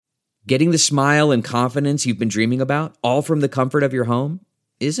Getting the smile and confidence you've been dreaming about, all from the comfort of your home,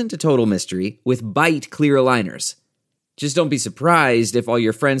 isn't a total mystery with Bite clear aligners. Just don't be surprised if all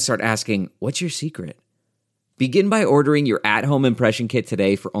your friends start asking, "What's your secret?" Begin by ordering your at-home impression kit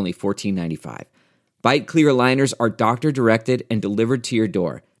today for only $14.95. Bite clear aligners are doctor-directed and delivered to your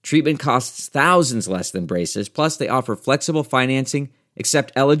door. Treatment costs thousands less than braces, plus they offer flexible financing,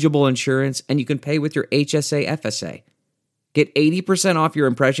 accept eligible insurance, and you can pay with your HSA FSA. Get 80% off your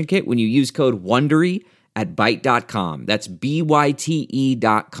impression kit when you use code WONDERY at Byte.com. That's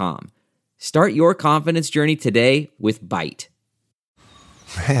BYTE.com. Start your confidence journey today with Byte.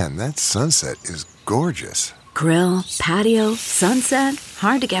 Man, that sunset is gorgeous. Grill, patio, sunset.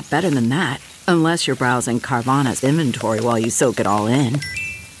 Hard to get better than that. Unless you're browsing Carvana's inventory while you soak it all in.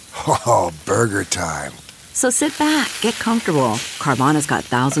 Oh, burger time. So sit back, get comfortable. Carvana's got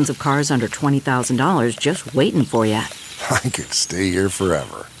thousands of cars under $20,000 just waiting for you. I could stay here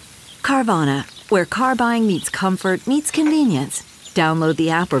forever. Carvana, where car buying meets comfort meets convenience. Download the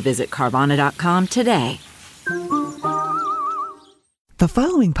app or visit Carvana.com today. The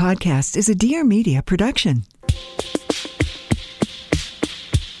following podcast is a Dear Media production.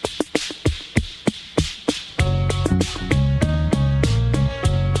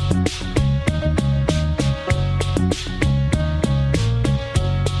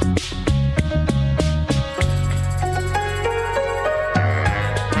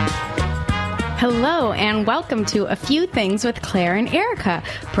 Hello, and welcome to A Few Things with Claire and Erica,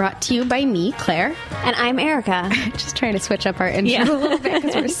 brought to you by me, Claire. And I'm Erica. Just trying to switch up our intro a little bit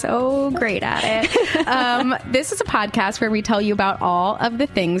because we're so great at it. This is a podcast where we tell you about all of the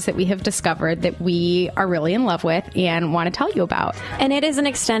things that we have discovered that we are really in love with and want to tell you about. And it is an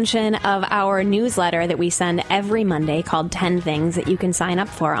extension of our newsletter that we send every Monday called 10 Things that you can sign up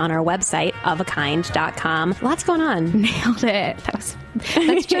for on our website, ofakind.com. Lots going on. Nailed it.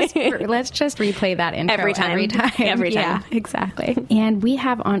 Let's just replay that intro every time. Yeah, exactly. And we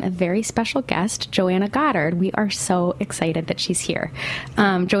have on a very special guest, Joanna Goddard. We are so excited that she's here.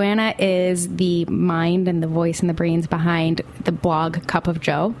 Joanna is the mind and the voice and the brains behind the blog Cup of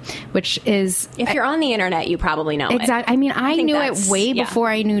Joe, which is... If you're on the internet, you probably know it. Exactly. I mean, I knew it way before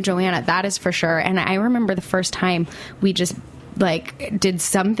I knew Joanna. That is for sure. And I remember the first time we just... did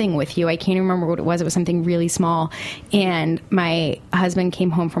something with you. I can't even remember what it was. It was something really small. And my husband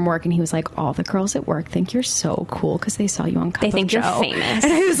came home from work and he was like, all the girls at work think you're so cool because they saw you on Cup of Joe. They think you're famous.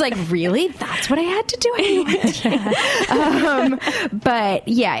 And I was like, really? That's what I had to do? But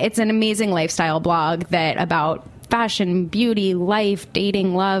yeah, it's an amazing lifestyle blog that about fashion, beauty, life,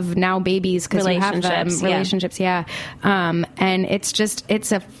 dating, love, now babies, because you have them. Relationships, yeah. And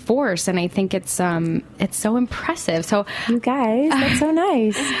it's a force, and I think it's so impressive. So you guys, that's so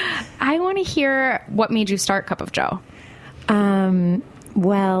nice. I want to hear what made you start Cup of Joe.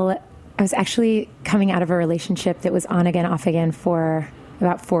 Well, I was actually coming out of a relationship that was on again, off again for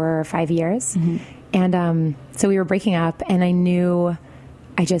about 4 or 5 years. Mm-hmm. And so we were breaking up, and I knew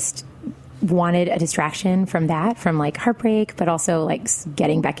I just wanted a distraction from that, from like heartbreak, but also like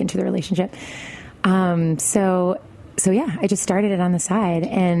getting back into the relationship. So yeah, I just started it on the side,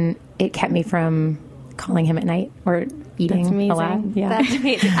 and it kept me from calling him at night or eating a lot. Yeah. That's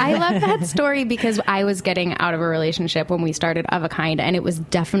amazing. I love that story because I was getting out of a relationship when we started Of a Kind, and it was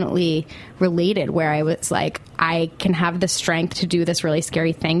definitely related, where I was like, I can have the strength to do this really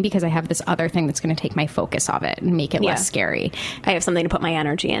scary thing because I have this other thing that's going to take my focus off it and make it less scary. I have something to put my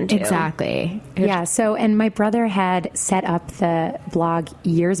energy into. Exactly. Yeah. So, and my brother had set up the blog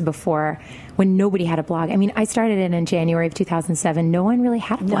years before, when nobody had a blog. I mean, I started it in January of 2007. No one really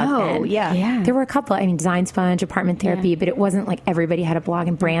had a blog then. Yeah. There were a couple. I mean, Design Sponge, Apartment Therapy, but it wasn't like everybody had a blog,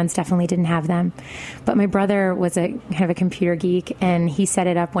 and brands definitely didn't have them. But my brother was a kind of a computer geek, and he set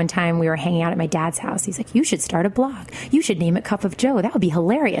it up one time. We were hanging out at my dad's house. He's like, you should start a blog. You should name it Cup of Joe. That would be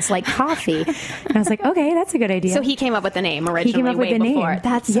hilarious, like coffee. And I was like, okay, that's a good idea. So he came up with the name originally. He came up with the before. name.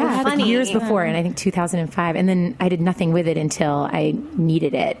 That's so funny. Years before, and I think 2005. And then I did nothing with it until I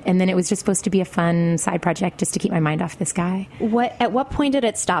needed it. And then it was just supposed to be a fun side project just to keep my mind off this guy. At what point did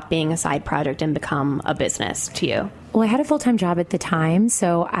it stop being a side project and become a business to you? Well, I had a full-time job at the time,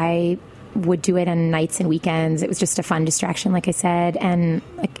 so I would do it on nights and weekends. It was just a fun distraction, like I said, and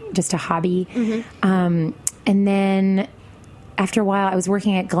like just a hobby. Mm-hmm. And then after a while, I was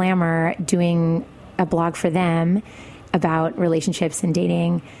working at Glamour doing a blog for them about relationships and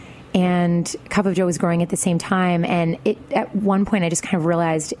dating. And Cup of Joe was growing at the same time. And at one point, I just kind of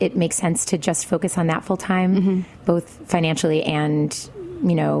realized it makes sense to just focus on that full time, both financially and,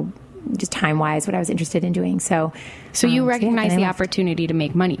 just time-wise, what I was interested in doing. So you recognize the opportunity to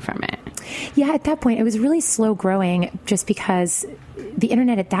make money from it? Yeah, at that point, it was really slow growing just because the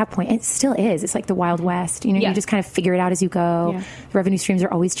internet at that point, it still is. It's like the Wild West. You know, you just kind of figure it out as you go. Yeah. The revenue streams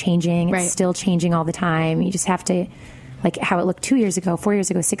are always changing. It's still changing all the time. You just have to, like how it looked 2 years ago, 4 years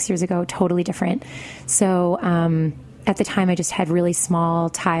ago, 6 years ago, totally different. So at the time, I just had really small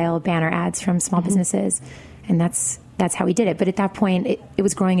tile banner ads from small businesses, and that's how we did it. But at that point, it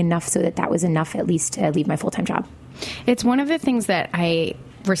was growing enough so that was enough at least to leave my full-time job. It's one of the things that I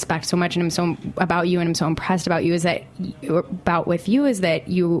respect so much and I'm so about you and I'm so impressed about you is that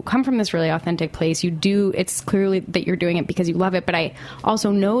you come from this really authentic place. It's clearly that you're doing it because you love it, but I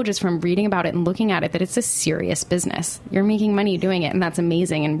also know just from reading about it and looking at it that it's a serious business. You're making money doing it, and that's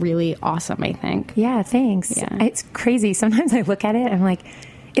amazing and really awesome, I think. Yeah, thanks. Yeah. It's crazy. Sometimes I look at it, I'm like,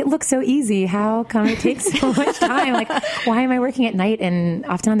 it looks so easy. How come it takes so much time? Like, why am I working at night and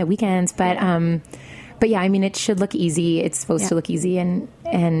often on the weekends? But yeah, I mean, it should look easy. It's supposed to look easy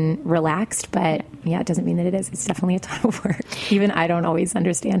and relaxed, but yeah, it doesn't mean that it is. It's definitely a ton of work. Even I don't always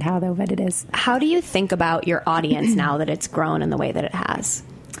understand how, though, but it is. How do you think about your audience now that it's grown in the way that it has?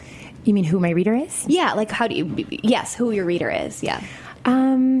 You mean who my reader is? Yeah, like who your reader is, yeah.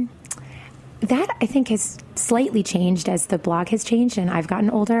 That, I think, has slightly changed as the blog has changed and I've gotten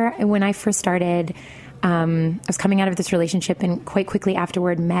older. And when I first started, I was coming out of this relationship and quite quickly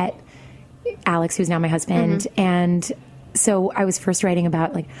afterward met Alex, who's now my husband. Mm-hmm. And so I was first writing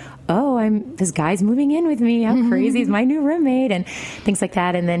about like, this guy's moving in with me. How crazy. He's my new roommate and things like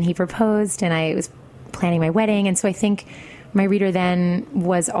that. And then he proposed and I was planning my wedding. And so I think my reader then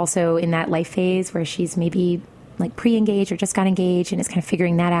was also in that life phase where she's maybe like pre-engaged or just got engaged and is kind of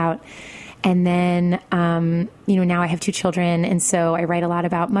figuring that out. And then, now I have 2 children. And so I write a lot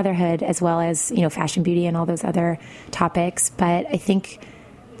about motherhood as well as, fashion, beauty, and all those other topics. But I think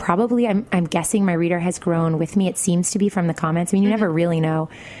probably I'm guessing my reader has grown with me. It seems to be from the comments. I mean, you never really know.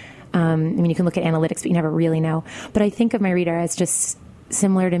 You can look at analytics, but you never really know. But I think of my reader as just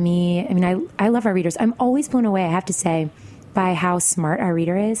similar to me. I mean, I love our readers. I'm always blown away, I have to say, by how smart our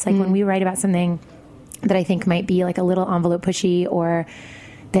reader is. Like when we write about something that I think might be like a little envelope pushy or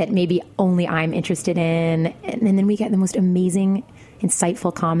that maybe only I'm interested in. And then we get the most amazing,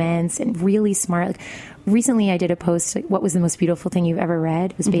 insightful comments and really smart. Like, recently I did a post, like, what was the most beautiful thing you've ever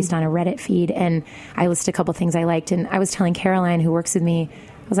read? It was based on a Reddit feed. And I listed a couple things I liked. And I was telling Caroline, who works with me,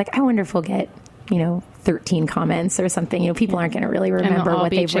 I was like, I wonder if we'll get, 13 comments or something. People aren't going to really remember what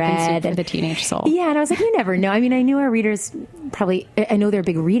they've read. And the teenage soul. Yeah. And I was like, you never know. I mean, I knew our readers I know they're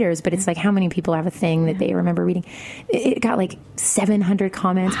big readers, but it's like how many people have a thing that they remember reading. It got like 700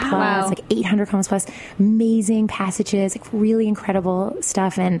 comments plus, like 800 comments plus, amazing passages, like really incredible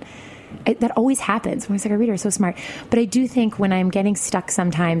stuff. And that always happens. I'm always like, our reader is so smart. But I do think when I'm getting stuck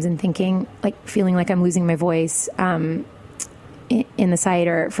sometimes and thinking, like feeling like I'm losing my voice, in the site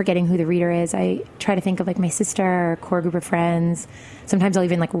or forgetting who the reader is, I try to think of like my sister or a core group of friends. Sometimes I'll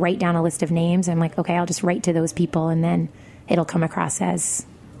even like write down a list of names. I'm like, okay, I'll just write to those people and then it'll come across as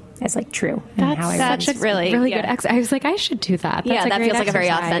like true. That's such a really good I was like, I should do that. That feels like a very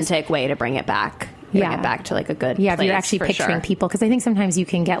authentic way to bring it back. Bring it back to like a good place, if you're actually picturing people, because I think sometimes you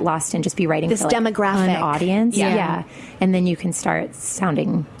can get lost and just be writing this for like demographic an audience. Yeah. And then you can start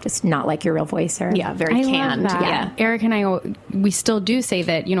sounding just not like your real voice or very canned. Yeah. Eric and I, we still do say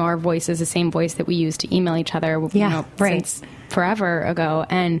that, our voice is the same voice that we use to email each other, since forever ago.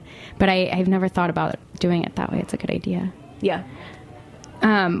 But I've never thought about doing it that way. It's a good idea. Yeah.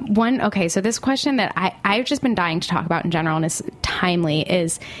 So this question that I've just been dying to talk about in general and is timely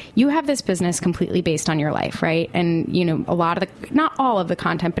is you have this business completely based on your life, right? And, a lot of not all of the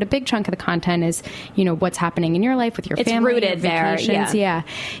content, but a big chunk of the content is, what's happening in your life with your family. It's rooted there. Yeah.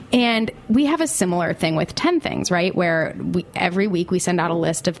 And we have a similar thing with 10 Things, right? Where every week we send out a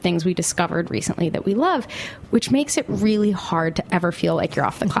list of things we discovered recently that we love, which makes it really hard to ever feel like you're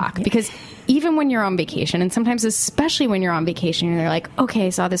off the clock because even when you're on vacation, and sometimes especially when you're on vacation, you're like, okay, I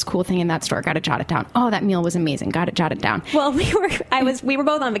saw this cool thing in that store, got to jot it down. Oh, that meal was amazing, got to jot it down. Well, we were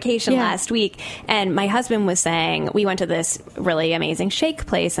both on vacation last week, and my husband was saying, we went to this really amazing shake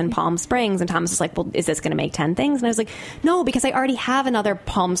place in Palm Springs, and Thomas was like, well, is this going to make 10 things? And I was like, no, because I already have another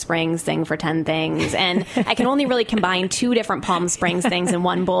Palm Springs thing for 10 things, and I can only really combine 2 different Palm Springs things in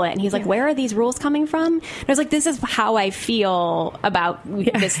one bullet. And he's like, where are these rules coming from? And I was like, this is how I feel about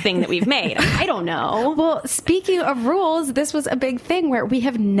this thing that we've made. I don't know. Well, speaking of rules, this was a big thing where where we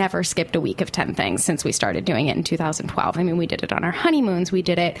have never skipped a week of 10 things since we started doing it in 2012. I mean, we did it on our honeymoons. We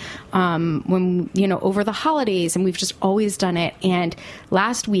did it when, over the holidays, and we've just always done it. And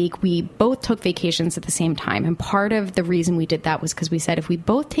last week, we both took vacations at the same time. And part of the reason we did that was because we said if we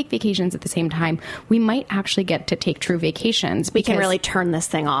both take vacations at the same time, we might actually get to take true vacations. We can really turn this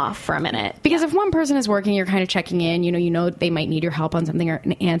thing off for a minute. Because if one person is working, you're kind of checking in, they might need your help on something or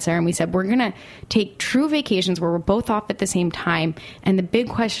an answer. And we said, we're going to take true vacations where we're both off at the same time. And the big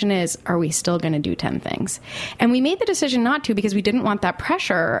question is, are we still going to do 10 things? And we made the decision not to because we didn't want that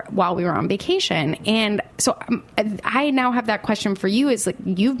pressure while we were on vacation. And so I now have that question for you is, like,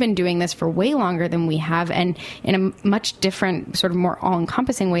 you've been doing this for way longer than we have, and in a much different, sort of more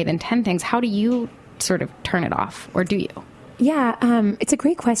all-encompassing way than 10 things. How do you sort of turn it off, or do you? Yeah, it's a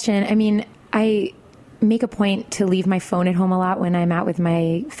great question. I mean, I make a point to leave my phone at home a lot when I'm out with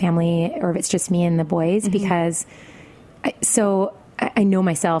my family, or if it's just me and the boys, because I know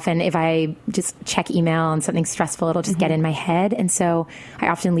myself, and if I just check email and something stressful, it'll just get in my head. And so I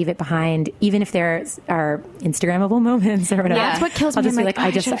often leave it behind, even if there are Instagrammable moments or whatever. Yeah, that's what kills me. I'll just be like,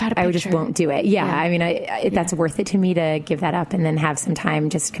 I just won't do it. Yeah. I mean, that's worth it to me to give that up and then have some time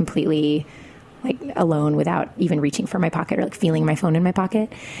just completely like alone without even reaching for my pocket or like feeling my phone in my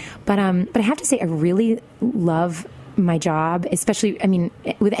pocket. But I have to say, I really love my job, especially, I mean,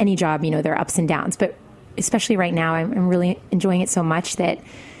 with any job, there are ups and downs, but especially right now, I'm really enjoying it so much that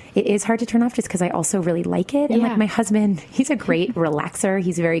it is hard to turn off just because I also really like it. And like my husband, he's a great relaxer.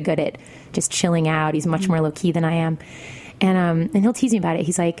 He's very good at just chilling out. He's much more low key than I am. And he'll tease me about it.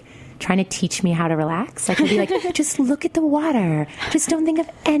 He's like trying to teach me how to relax. Like he'll be like, just look at the water. Just don't think of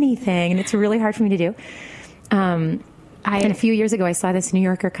anything. And it's really hard for me to do. And a few years ago, I saw this New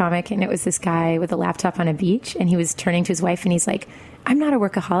Yorker comic, and it was this guy with a laptop on a beach, and he was turning to his wife, and he's like, I'm not a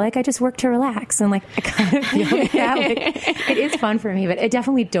workaholic. I just work to relax. And like, I kind of feel like that. Like, it is fun for me, but I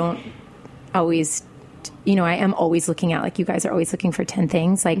definitely don't always, I am always looking at, like you guys are always looking for 10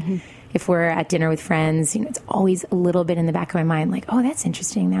 things. Like if we're at dinner with friends, it's always a little bit in the back of my mind, like, oh, that's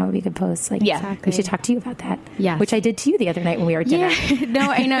interesting. That would be a good post. Like, we should talk to you about that. Yeah. Which I did to you the other night when we were at dinner. Yeah. No,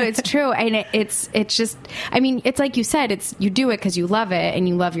 I know, it's true. And it's just, I mean, it's like you said, you do it because you love it and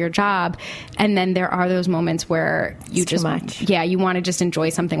you love your job. And then there are those moments where you just, you want to just enjoy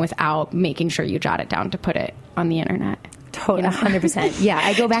something without making sure you jot it down to put it on the internet. Totally, 100%. Yeah,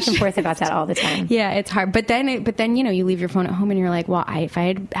 I go back and forth about that all the time. Yeah, it's hard. But then you leave your phone at home and you're like, well, if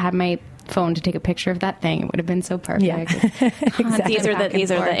I had my phone to take a picture of that thing, it would have been so perfect. Yeah. Exactly. These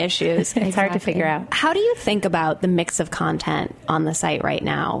are the issues. It's hard to figure out. How do you think about the mix of content on the site right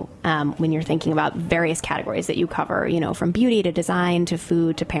now when you're thinking about various categories that you cover, from beauty to design to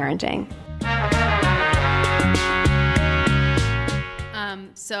food to parenting?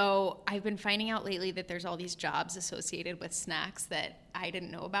 So I've been finding out lately that there's all these jobs associated with snacks that I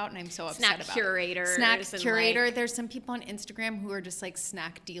didn't know about, and I'm so upset about. Snack curator. There's some people on Instagram who are just like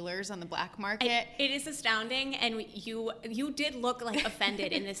snack dealers on the black market. It is astounding, and you did look like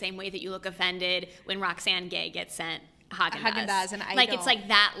offended in the same way that you look offended when Roxane Gay gets sent Haagen-Dazs, and it's like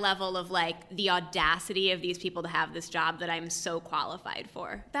that level of like the audacity of these people to have this job that I'm so qualified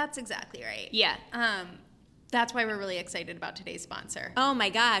for. That's exactly right. Yeah. That's why we're really excited about today's sponsor. Oh my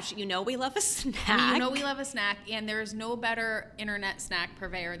gosh, we love a snack. We love a snack, and there's no better internet snack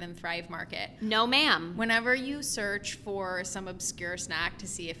purveyor than Thrive Market. No, ma'am. Whenever you search for some obscure snack to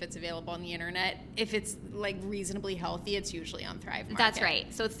see if it's available on the internet, if it's like reasonably healthy, it's usually on Thrive Market. That's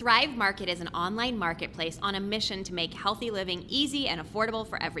right. So Thrive Market is an online marketplace on a mission to make healthy living easy and affordable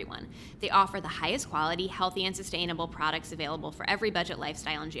for everyone. They offer the highest quality, healthy, and sustainable products available for every budget,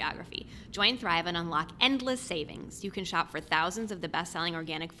 lifestyle, and geography. Join Thrive and unlock endless savings. You can shop for thousands of the best-selling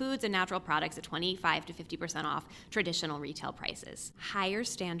organic foods and natural products at 25 to 50% off traditional retail prices. Higher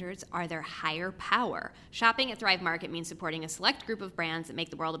standards are their higher power. Shopping at Thrive Market means supporting a select group of brands that make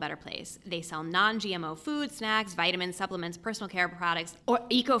the world a better place. They sell non-GMO food, snacks, vitamins, supplements, personal care products, or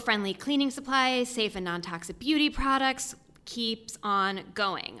eco-friendly cleaning supplies, safe and non-toxic beauty products. Keeps on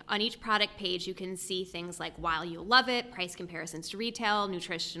going. On each product page, you can see things like why you love it, price comparisons to retail,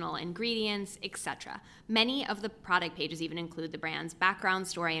 nutritional ingredients, etc. Many of the product pages even include the brand's background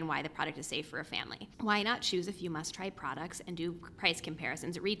story and why the product is safe for a family. Why not choose a few must-try products and do price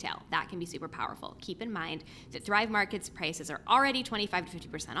comparisons at retail? That can be super powerful. Keep in mind that Thrive Market's prices are already 25 to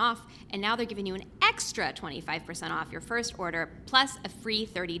 50% off, and now they're giving you an extra 25% off your first order, plus a free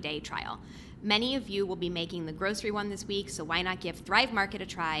 30-day trial. Many of you will be making the grocery one this week, so why not give Thrive Market a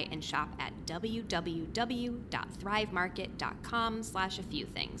try and shop at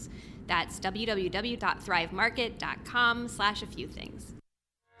www.thrivemarket.com/a-few-things. That's www.thrivemarket.com/a-few-things.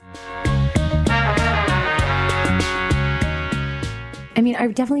 I mean, I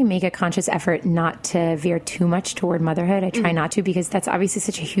definitely make a conscious effort not to veer too much toward motherhood. I try not to, because that's obviously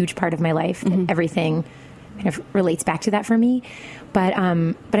such a huge part of my life. That everything kind of relates back to that for me. But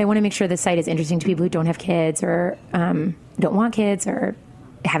I want to make sure the site is interesting to people who don't have kids or don't want kids or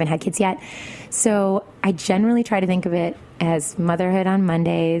haven't had kids yet. So I generally try to think of it as motherhood on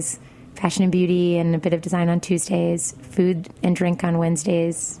Mondays, fashion and beauty and a bit of design on Tuesdays, food and drink on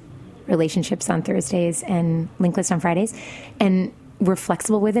Wednesdays, relationships on Thursdays, and link list on Fridays. And we're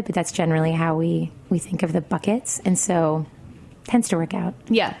flexible with it, but that's generally how we think of the buckets. And so it tends to work out.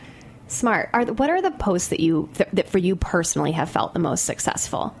 Yeah. Smart. What are the posts that for you personally have felt the most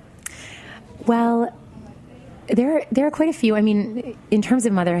successful? Well, there are quite a few. I mean, in terms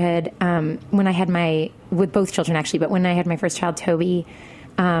of motherhood, when I had with both children actually, but when I had my first child, Toby,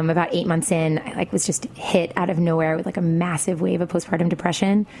 about 8 months in, I was just hit out of nowhere with a massive wave of postpartum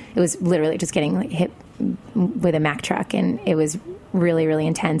depression. It was literally just getting hit with a Mack truck, and it was really, really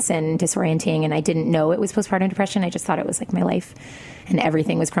intense and disorienting. And I didn't know it was postpartum depression. I just thought it was my life, and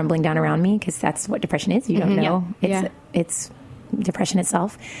everything was crumbling down around me, because that's what depression is. You don't know. Yeah. It's depression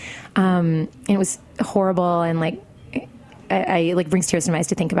itself. And it was horrible, and I brings tears to my eyes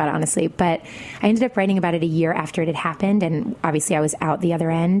to think about it, honestly. But I ended up writing about it a year after it had happened, and obviously I was out the other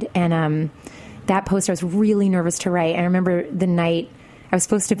end. And that post I was really nervous to write. I remember the night I was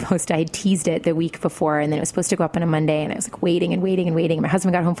supposed to post, I had teased it the week before, and then it was supposed to go up on a Monday, and I was waiting and waiting and waiting. My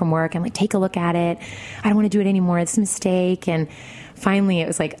husband got home from work. I'm take a look at it. I don't want to do it anymore. It's a mistake. And finally it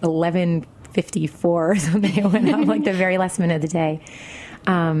was 11:54 or something. It went up the very last minute of the day.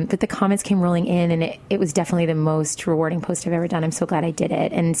 But the comments came rolling in, and it was definitely the most rewarding post I've ever done. I'm so glad I did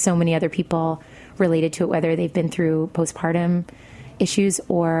it. And so many other people related to it, whether they've been through postpartum issues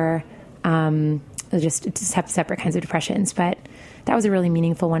or just have separate kinds of depressions. But that was a really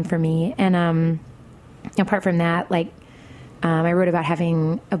meaningful one for me. And apart from that, I wrote about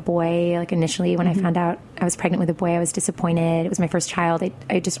having a boy. Initially, when I found out I was pregnant with a boy, I was disappointed. It was my first child.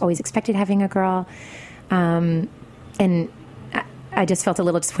 I just always expected having a girl. And I just felt a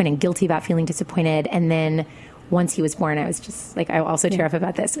little disappointed and guilty about feeling disappointed. And then once he was born, I was just I also tear up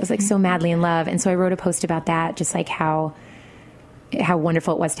about this. I was so madly in love. And so I wrote a post about that, just how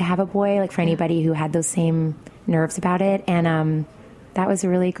wonderful it was to have a boy, for anybody who had those same nerves about it. And that was a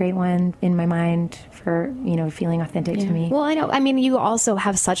really great one in my mind for, feeling authentic to me. Well, I know. I mean, you also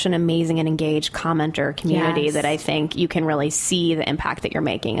have such an amazing and engaged commenter community that I think you can really see the impact that you're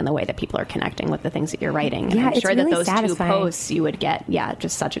making and the way that people are connecting with the things that you're writing. Yeah, I'm sure really that those satisfying. 2 posts you would get,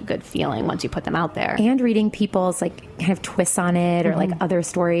 just such a good feeling once you put them out there. And reading people's kind of twists on it or other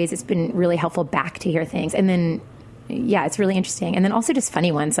stories, it's been really helpful back to hear things. And then it's really interesting. And then also just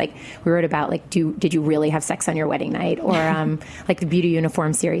funny ones. We wrote about, did you really have sex on your wedding night? Or the beauty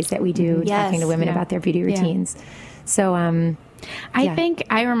uniform series that we do, talking to women about their beauty routines. So I think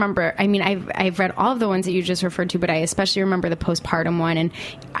I remember, I've read all of the ones that you just referred to, but I especially remember the postpartum one. And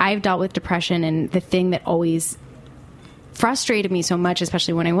I've dealt with depression, and the thing that always frustrated me so much,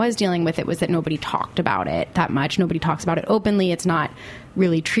 especially when I was dealing with it, was that nobody talked about it that much. Nobody talks about it openly. It's not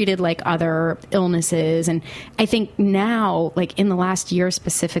really treated like other illnesses. And I think now, in the last year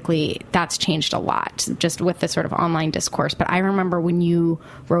specifically, that's changed a lot, just with the sort of online discourse. But I remember when you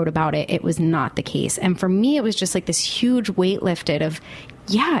wrote about it, it was not the case. And for me, it was just this huge weight lifted of,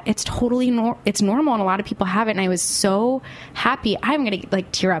 it's totally it's normal, and a lot of people have it. And I was so happy. I'm going to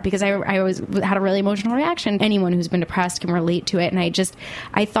tear up because I always had a really emotional reaction. Anyone who's been depressed can relate to it. And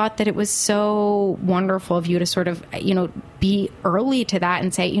I thought that it was so wonderful of you to sort of, be early to that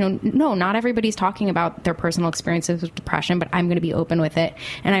and say, no, not everybody's talking about their personal experiences with depression, but I'm going to be open with it.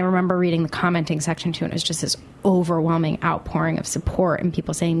 And I remember reading the commenting section too, and it was just this overwhelming outpouring of support and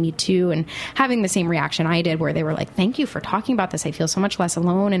people saying me too, and having the same reaction I did, where they were thank you for talking about this. I feel so much less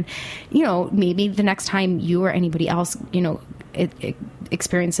alone. And, maybe the next time you or anybody else, it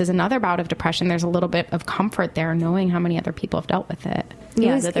experiences another bout of depression, there's a little bit of comfort there knowing how many other people have dealt with it.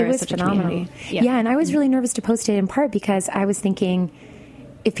 That there it is was such phenomenal. a community. Yeah, and I was really nervous to post it, in part because I was thinking,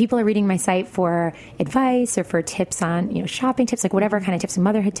 if people are reading my site for advice or for tips on, shopping tips, whatever kind of tips,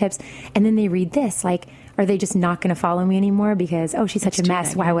 motherhood tips, and then they read this, are they just not going to follow me anymore because, she's such a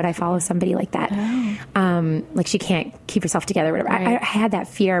mess. Why would I follow somebody like that? She can't keep herself together, whatever. Right. I had that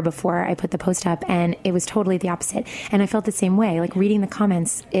fear before I put the post up, and it was totally the opposite. And I felt the same way. Reading the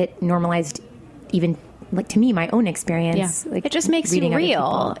comments, it normalized even to me, my own experience. It just makes you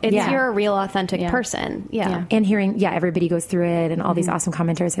real. You're a real, authentic person. Yeah. And hearing, everybody goes through it, and all these awesome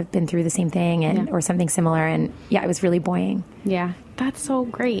commenters have been through the same thing or something similar. And it was really buoying. Yeah. That's so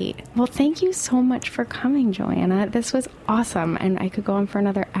great. Well, thank you so much for coming, Joanna. This was awesome, and I could go on for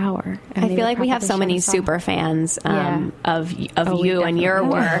another hour. I feel like we have so many super fans of you and your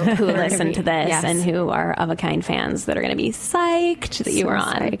work who listen to this and who are Of a Kind fans that are going to be psyched that you were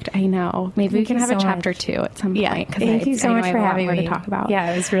on. Psyched. I know. Maybe we can have a chapter 2 at some point. Thank you so much for having me to talk about.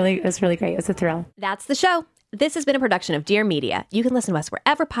 Yeah, it was really great. It was a thrill. That's the show. This has been a production of Dear Media. You can listen to us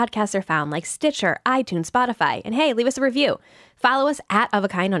wherever podcasts are found, like Stitcher, iTunes, Spotify. And hey, leave us a review. Follow us at Of a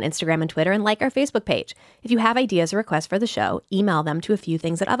Kind on Instagram and Twitter, and like our Facebook page. If you have ideas or requests for the show, email them to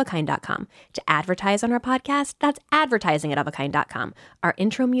afewthings@ofakind.com. To advertise on our podcast, that's advertising@ofakind.com. Our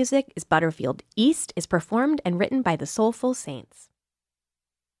intro music is Butterfield East, is performed and written by the Soulful Saints.